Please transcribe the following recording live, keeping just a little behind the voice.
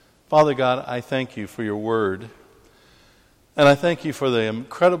Father God, I thank you for your word. And I thank you for the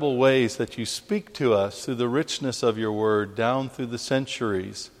incredible ways that you speak to us through the richness of your word down through the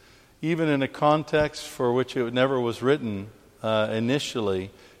centuries, even in a context for which it never was written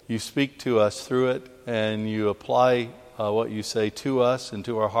initially. You speak to us through it, and you apply what you say to us and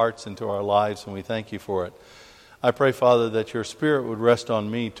to our hearts and to our lives, and we thank you for it. I pray, Father, that your Spirit would rest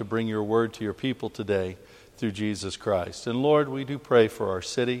on me to bring your word to your people today through Jesus Christ. And Lord, we do pray for our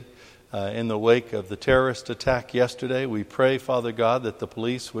city. In the wake of the terrorist attack yesterday, we pray, Father God, that the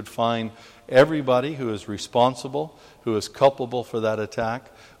police would find everybody who is responsible, who is culpable for that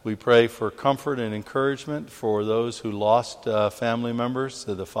attack. We pray for comfort and encouragement for those who lost family members,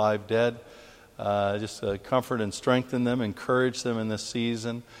 the 5 dead. Just comfort and strengthen them, encourage them in this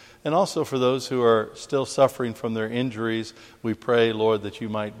season. And also for those who are still suffering from their injuries, we pray, Lord, that you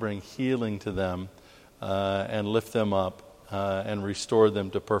might bring healing to them and lift them up. And restore them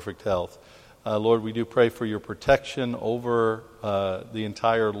to perfect health. Lord, we do pray for your protection over the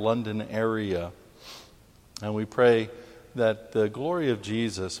entire London area. And we pray that the glory of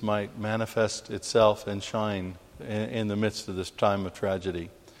Jesus might manifest itself and shine in the midst of this time of tragedy.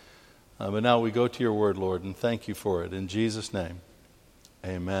 But now we go to your word, Lord, and thank you for it. In Jesus' name,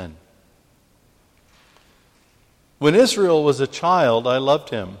 amen. When Israel was a child, I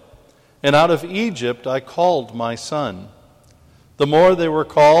loved him, and out of Egypt I called my son. The more they were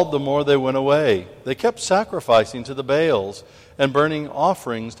called, the more they went away. They kept sacrificing to the Baals and burning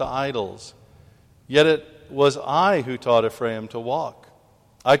offerings to idols. Yet it was I who taught Ephraim to walk.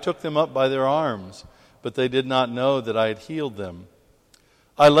 I took them up by their arms, but they did not know that I had healed them.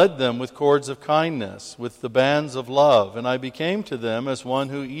 I led them with cords of kindness, with the bands of love, and I became to them as one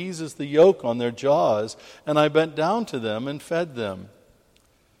who eases the yoke on their jaws, and I bent down to them and fed them.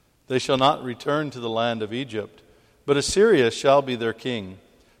 They shall not return to the land of Egypt, but Assyria shall be their king,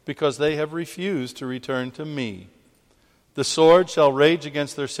 because they have refused to return to me. The sword shall rage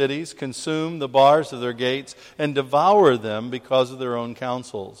against their cities, consume the bars of their gates, and devour them because of their own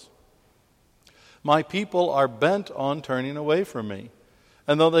counsels. My people are bent on turning away from me,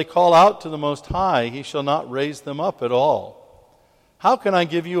 and though they call out to the Most High, he shall not raise them up at all. How can I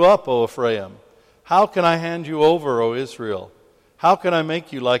give you up, O Ephraim? How can I hand you over, O Israel? How can I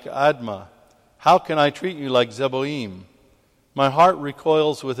make you like Admah? How can I treat you like Zeboim? My heart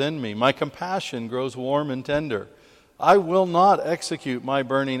recoils within me. My compassion grows warm and tender. I will not execute my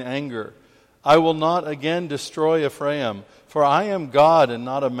burning anger. I will not again destroy Ephraim, for I am God and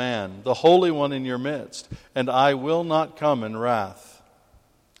not a man, the Holy One in your midst, and I will not come in wrath.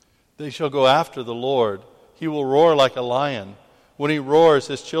 They shall go after the Lord. He will roar like a lion. When he roars,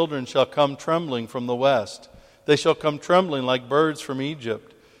 his children shall come trembling from the west. They shall come trembling like birds from Egypt,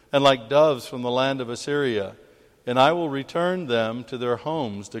 and like doves from the land of Assyria, and I will return them to their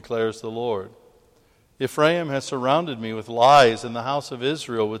homes, declares the Lord. Ephraim has surrounded me with lies, and the house of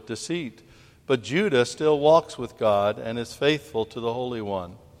Israel with deceit, but Judah still walks with God and is faithful to the Holy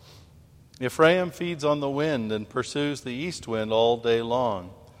One. Ephraim feeds on the wind and pursues the east wind all day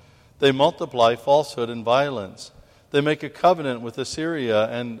long. They multiply falsehood and violence. They make a covenant with Assyria,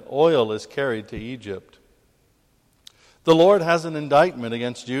 and oil is carried to Egypt. The Lord has an indictment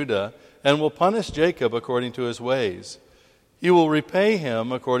against Judah and will punish Jacob according to his ways. He will repay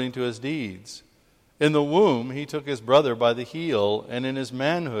him according to his deeds. In the womb he took his brother by the heel, and in his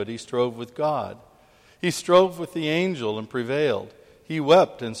manhood he strove with God. He strove with the angel and prevailed. He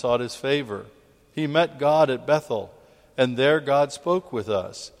wept and sought his favor. He met God at Bethel, and there God spoke with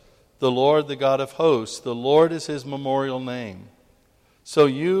us. The Lord, the God of hosts, the Lord is his memorial name. So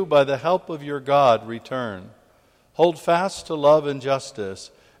you, by the help of your God, return. Hold fast to love and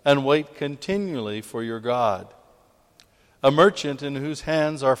justice, and wait continually for your God. A merchant in whose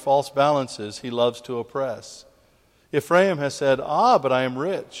hands are false balances he loves to oppress. Ephraim has said, but I am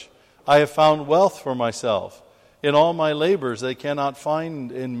rich. I have found wealth for myself. In all my labors they cannot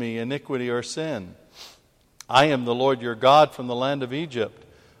find in me iniquity or sin. I am the Lord your God from the land of Egypt.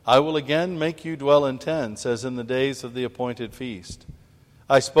 I will again make you dwell in tents, as in the days of the appointed feast.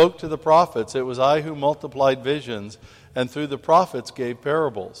 I spoke to the prophets. It was I who multiplied visions, and through the prophets gave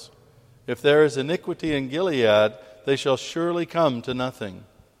parables. If there is iniquity in Gilead, they shall surely come to nothing.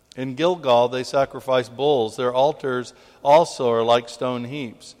 In Gilgal they sacrifice bulls. Their altars also are like stone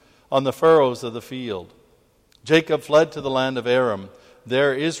heaps on the furrows of the field. Jacob fled to the land of Aram.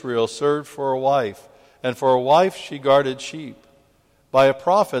 There Israel served for a wife, and for a wife she guarded sheep. By a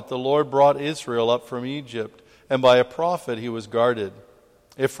prophet the Lord brought Israel up from Egypt, and by a prophet he was guarded.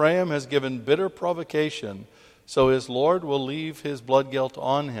 Ephraim has given bitter provocation, so his Lord will leave his blood guilt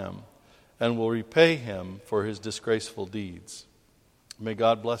on him and will repay him for his disgraceful deeds. May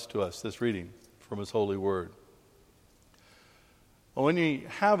God bless to us this reading from His holy word. When you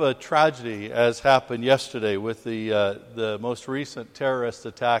have a tragedy, as happened yesterday with the most recent terrorist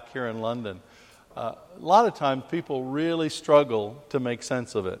attack here in London, a lot of times people really struggle to make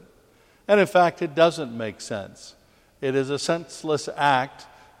sense of it. And in fact, it doesn't make sense. It is a senseless act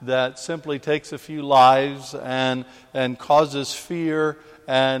that simply takes a few lives and causes fear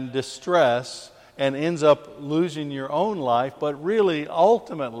and distress and ends up losing your own life, but really,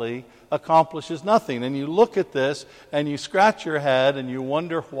 ultimately, accomplishes nothing. And you look at this and you scratch your head and you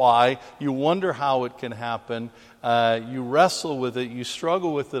wonder why, you wonder how it can happen, you wrestle with it, you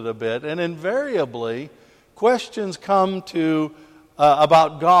struggle with it a bit, and invariably, questions come to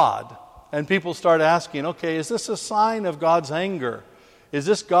about God. And people start asking, okay, is this a sign of God's anger? Is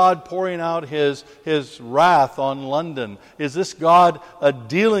this God pouring out His wrath on London? Is this God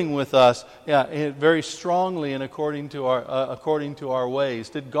dealing with us very strongly and according to our ways?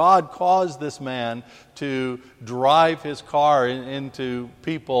 Did God cause this man to drive his car into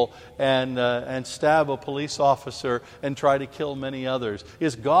people and stab a police officer and try to kill many others?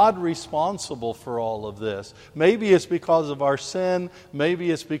 Is God responsible for all of this? Maybe it's because of our sin.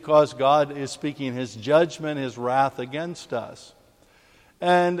 Maybe it's because God is speaking His judgment, His wrath against us.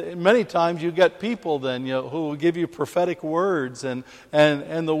 And many times you get people then who will give you prophetic words, and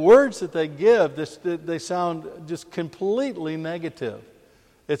the words that they give, they sound just completely negative.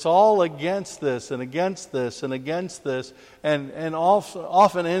 It's all against this and against this and against this, and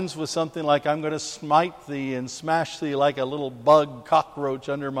often ends with something like, I'm going to smite thee and smash thee like a little bug cockroach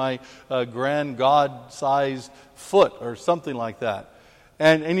under my grand God-sized foot, or something like that.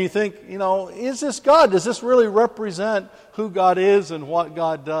 And you think, is this God? Does this really represent who God is and what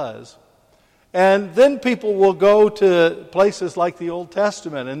God does? And then people will go to places like the Old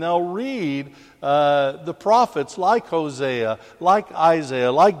Testament and they'll read the prophets like Hosea, like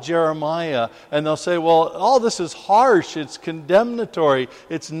Isaiah, like Jeremiah, and they'll say, well, all this is harsh, it's condemnatory,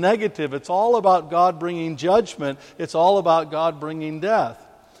 it's negative, it's all about God bringing judgment, it's all about God bringing death.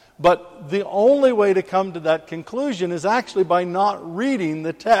 But the only way to come to that conclusion is actually by not reading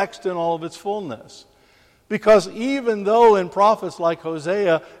the text in all of its fullness. Because even though in prophets like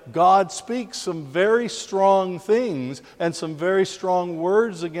Hosea, God speaks some very strong things and some very strong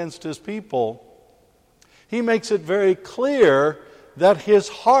words against His people, He makes it very clear that His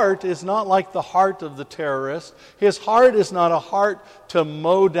heart is not like the heart of the terrorist. His heart is not a heart to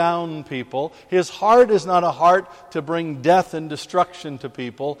mow down people. His heart is not a heart to bring death and destruction to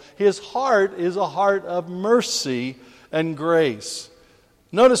people. His heart is a heart of mercy and grace.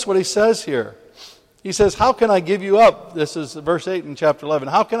 Notice what He says here. He says, how can I give you up? This is verse 8 in chapter 11.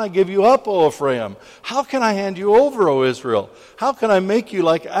 How can I give you up, O Ephraim? How can I hand you over, O Israel? How can I make you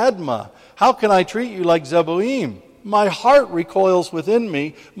like Admah? How can I treat you like Zeboim? My heart recoils within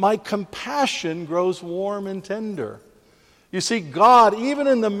me. My compassion grows warm and tender. You see, God, even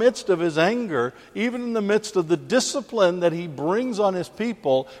in the midst of His anger, even in the midst of the discipline that He brings on His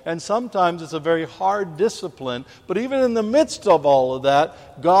people, and sometimes it's a very hard discipline, but even in the midst of all of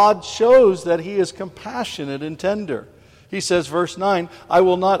that, God shows that He is compassionate and tender. He says, verse 9, I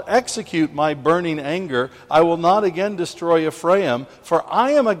will not execute my burning anger. I will not again destroy Ephraim, for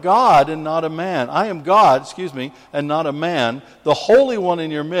I am a God and not a man. I am God, and not a man, the Holy One in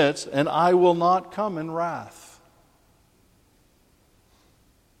your midst, and I will not come in wrath.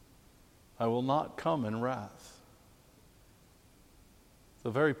 I will not come in wrath. It's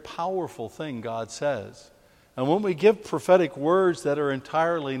a very powerful thing God says. And when we give prophetic words that are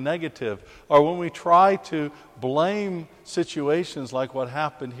entirely negative, or when we try to blame situations like what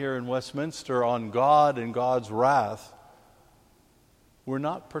happened here in Westminster on God and God's wrath, we're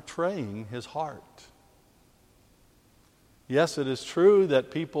not portraying His heart. Yes, it is true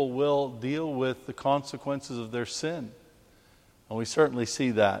that people will deal with the consequences of their sin. And we certainly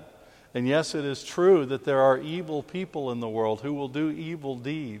see that. And yes, it is true that there are evil people in the world who will do evil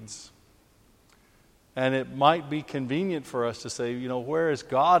deeds. And it might be convenient for us to say, where is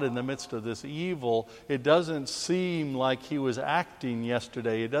God in the midst of this evil? It doesn't seem like He was acting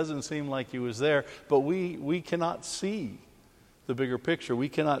yesterday. It doesn't seem like He was there. But we cannot see the bigger picture. We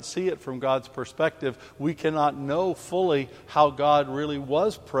cannot see it from God's perspective. We cannot know fully how God really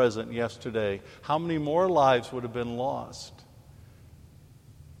was present yesterday. How many more lives would have been lost?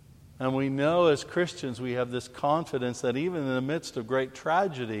 And we know as Christians we have this confidence that even in the midst of great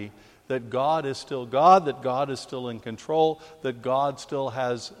tragedy, that God is still God, that God is still in control, that God still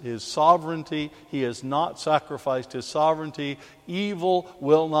has His sovereignty. He has not sacrificed His sovereignty. Evil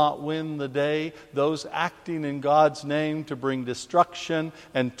will not win the day. Those acting in God's name to bring destruction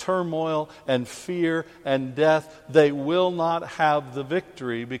and turmoil and fear and death, they will not have the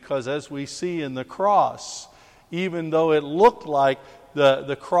victory, because as we see in the cross, even though it looked like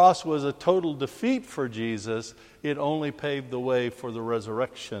the cross was a total defeat for Jesus, it only paved the way for the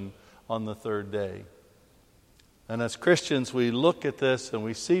resurrection on the third day. And as Christians, we look at this and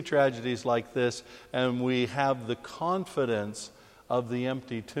we see tragedies like this, and we have the confidence of the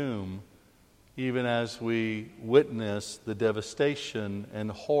empty tomb, even as we witness the devastation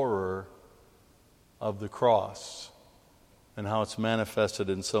and horror of the cross and how it's manifested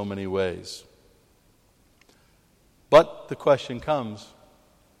in so many ways. But the question comes,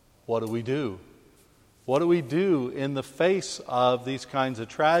 what do we do? What do we do in the face of these kinds of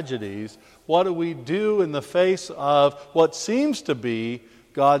tragedies? What do we do in the face of what seems to be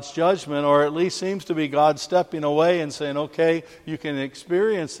God's judgment, or at least seems to be God stepping away and saying, okay, you can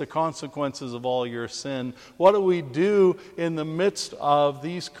experience the consequences of all your sin? What do we do in the midst of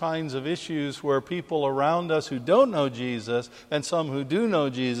these kinds of issues where people around us who don't know Jesus, and some who do know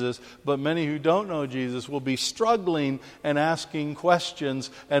Jesus, but many who don't know Jesus, will be struggling and asking questions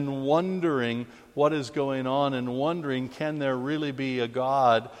and wondering what is going on, and wondering, can there really be a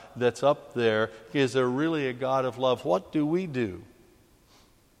God that's up there? Is there really a God of love? What do we do?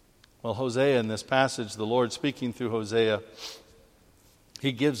 Well, Hosea, in this passage, the Lord speaking through Hosea,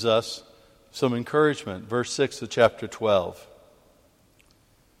 He gives us some encouragement. Verse 6 of chapter 12.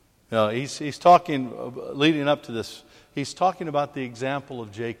 Now, he's talking, leading up to this, he's talking about the example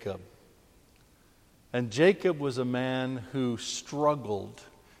of Jacob. And Jacob was a man who struggled.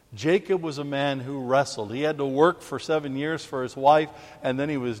 Jacob was a man who wrestled. He had to work for 7 years for his wife, and then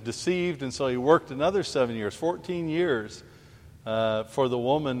he was deceived, and so he worked another 7 years, 14 years. For the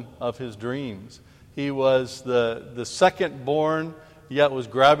woman of his dreams. He was the second born, yet was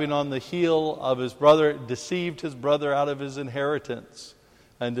grabbing on the heel of his brother, deceived his brother out of his inheritance,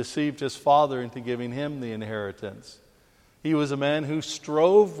 and deceived his father into giving him the inheritance. He was a man who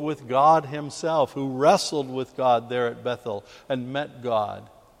strove with God Himself, who wrestled with God there at Bethel and met God.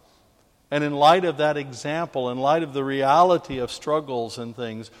 And in light of that example, in light of the reality of struggles and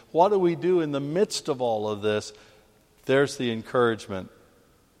things, what do we do in the midst of all of this? There's the encouragement.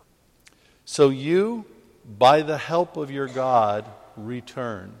 So you, by the help of your God,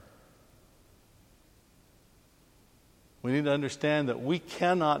 return. We need to understand that we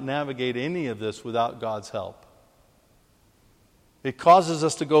cannot navigate any of this without God's help. It causes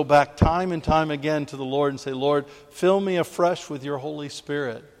us to go back time and time again to the Lord and say, Lord, fill me afresh with your Holy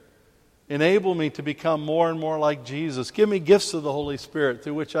Spirit. Enable me to become more and more like Jesus. Give me gifts of the Holy Spirit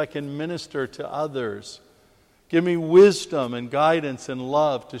through which I can minister to others. Give me wisdom and guidance and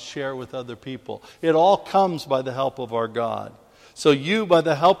love to share with other people. It all comes by the help of our God. So you, by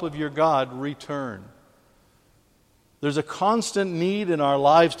the help of your God, return. There's a constant need in our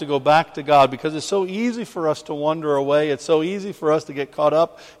lives to go back to God, because it's so easy for us to wander away. It's so easy for us to get caught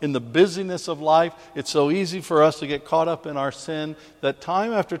up in the busyness of life. It's so easy for us to get caught up in our sin that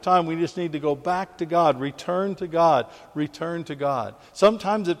time after time we just need to go back to God, return to God, return to God.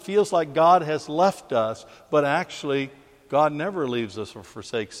 Sometimes it feels like God has left us, but actually God never leaves us or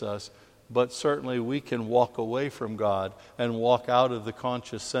forsakes us. But certainly we can walk away from God and walk out of the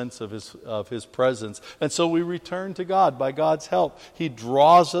conscious sense of His presence. And so we return to God by God's help. He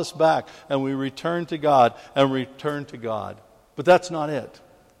draws us back, and we return to God and return to God. But that's not it.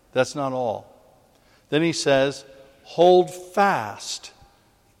 That's not all. Then He says, hold fast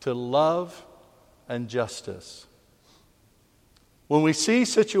to love and justice. When we see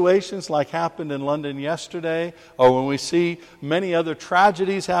situations like happened in London yesterday, or when we see many other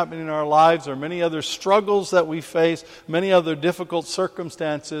tragedies happening in our lives, or many other struggles that we face, many other difficult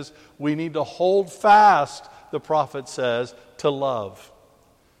circumstances, we need to hold fast, the prophet says, to love.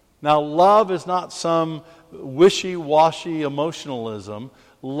 Now, love is not some wishy-washy emotionalism.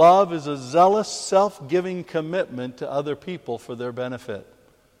 Love is a zealous, self-giving commitment to other people for their benefit.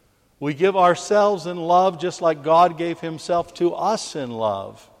 We give ourselves in love just like God gave Himself to us in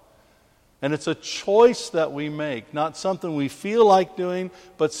love. And it's a choice that we make, not something we feel like doing,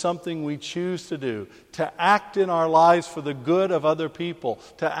 but something we choose to do. To act in our lives for the good of other people.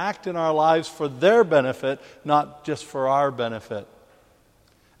 To act in our lives for their benefit, not just for our benefit.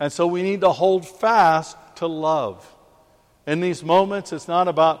 And so we need to hold fast to love. In these moments, it's not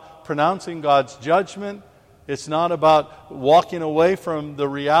about pronouncing God's judgment. It's not about walking away from the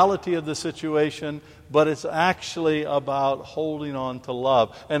reality of the situation, but it's actually about holding on to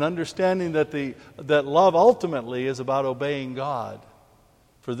love and understanding that love ultimately is about obeying God.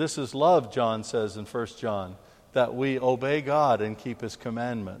 For this is love, John says in 1 John, that we obey God and keep His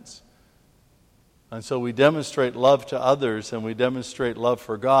commandments. And so we demonstrate love to others and we demonstrate love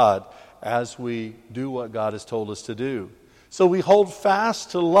for God as we do what God has told us to do. So we hold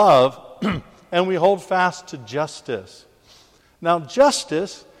fast to love and we hold fast to justice. Now,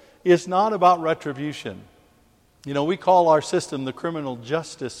 justice is not about retribution. You know, we call our system the criminal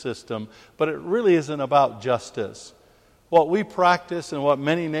justice system, but it really isn't about justice. What we practice and what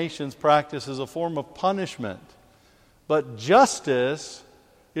many nations practice is a form of punishment. But justice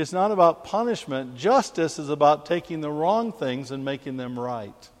is not about punishment. Justice is about taking the wrong things and making them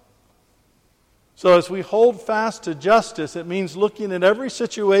right. So as we hold fast to justice, it means looking at every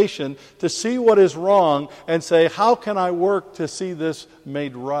situation to see what is wrong and say, how can I work to see this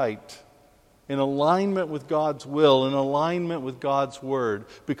made right? In alignment with God's will, in alignment with God's word,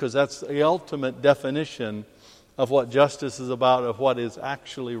 because that's the ultimate definition of what justice is about, of what is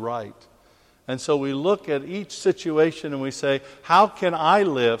actually right. And so we look at each situation and we say, how can I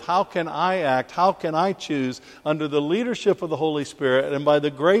live? How can I act? How can I choose under the leadership of the Holy Spirit and by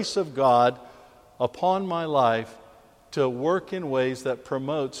the grace of God upon my life to work in ways that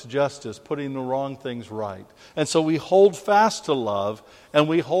promotes justice, putting the wrong things right. And so we hold fast to love and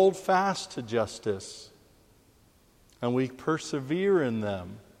we hold fast to justice and we persevere in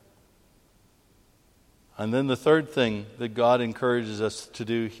them. And then the third thing that God encourages us to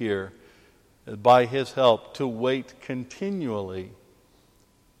do here, by His help, to wait continually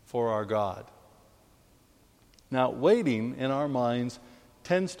for our God. Now, waiting in our minds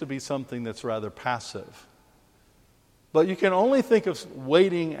tends to be something that's rather passive. But you can only think of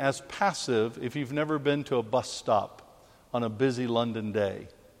waiting as passive if you've never been to a bus stop on a busy London day.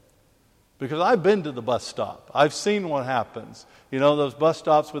 Because I've been to the bus stop. I've seen what happens. You know, those bus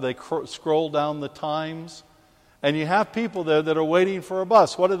stops where they scroll down the times. And you have people there that are waiting for a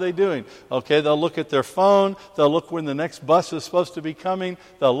bus. What are they doing? Okay, they'll look at their phone. They'll look when the next bus is supposed to be coming.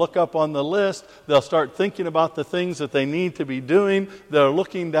 They'll look up on the list. They'll start thinking about the things that they need to be doing. They're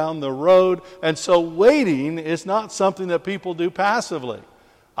looking down the road. And so waiting is not something that people do passively.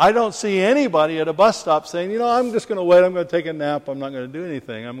 I don't see anybody at a bus stop saying, you know, I'm just going to wait. I'm going to take a nap. I'm not going to do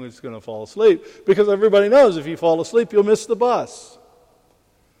anything. I'm just going to fall asleep. Because everybody knows if you fall asleep, you'll miss the bus.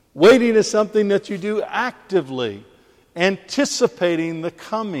 Waiting is something that you do actively, anticipating the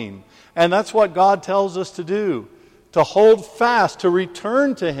coming. And that's what God tells us to do. To hold fast, to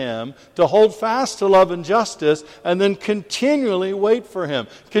return to Him, to hold fast to love and justice, and then continually wait for Him.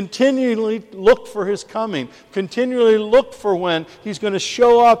 Continually look for His coming. Continually look for when He's going to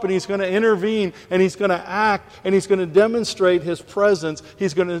show up and He's going to intervene and He's going to act and He's going to demonstrate His presence.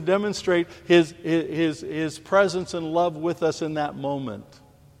 He's going to demonstrate His presence and love with us in that moment.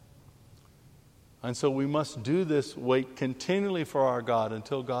 And so we must do this, wait continually for our God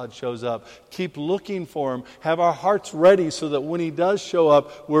until God shows up. Keep looking for Him. Have our hearts ready so that when He does show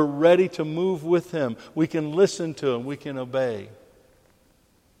up, we're ready to move with Him. We can listen to Him. We can obey.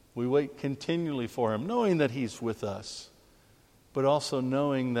 We wait continually for Him, knowing that He's with us, but also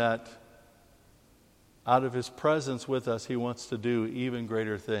knowing that out of His presence with us, He wants to do even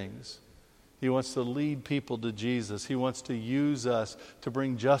greater things. He wants to lead people to Jesus. He wants to use us to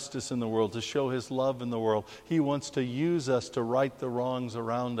bring justice in the world, to show His love in the world. He wants to use us to right the wrongs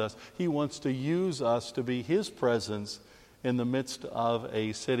around us. He wants to use us to be His presence in the midst of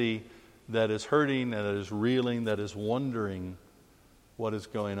a city that is hurting, that is reeling, that is wondering what is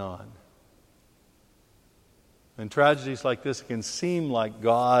going on. In tragedies like this, it can seem like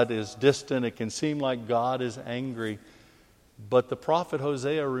God is distant. It can seem like God is angry. But the prophet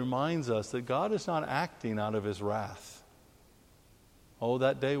Hosea reminds us that God is not acting out of His wrath. Oh,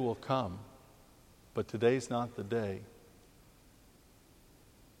 that day will come, but today's not the day.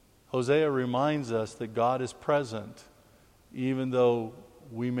 Hosea reminds us that God is present, even though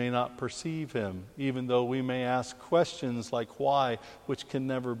we may not perceive Him, even though we may ask questions like why, which can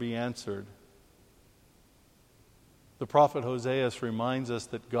never be answered. The prophet Hosea reminds us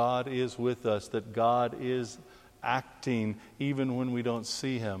that God is with us, that God is acting even when we don't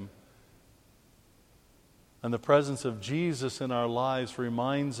see Him. And the presence of Jesus in our lives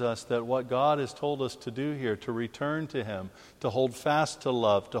reminds us that what God has told us to do here, to return to Him, to hold fast to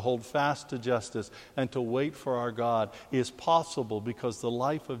love, to hold fast to justice, and to wait for our God is possible because the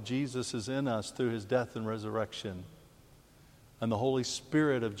life of Jesus is in us through His death and resurrection. And the Holy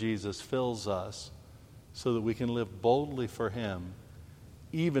Spirit of Jesus fills us so that we can live boldly for Him,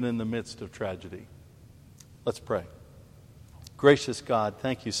 even in the midst of tragedy. Let's pray. Gracious God,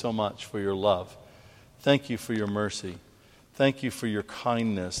 thank you so much for your love. Thank you for your mercy. Thank you for your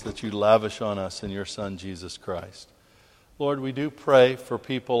kindness that you lavish on us in your Son, Jesus Christ. Lord, we do pray for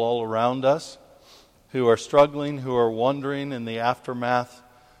people all around us who are struggling, who are wondering in the aftermath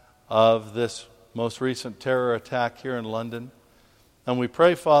of this most recent terror attack here in London. And we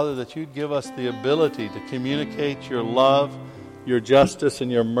pray, Father, that you'd give us the ability to communicate your love, your justice,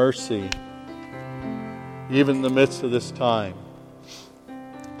 and your mercy, even in the midst of this time.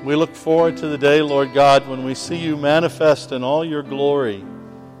 We look forward to the day, Lord God, when we see you manifest in all your glory,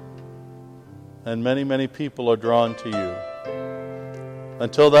 and many, many people are drawn to you.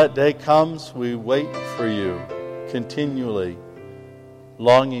 Until that day comes, we wait for you continually,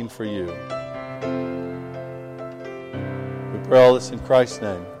 longing for you. We pray all this in Christ's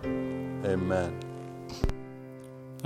name. Amen.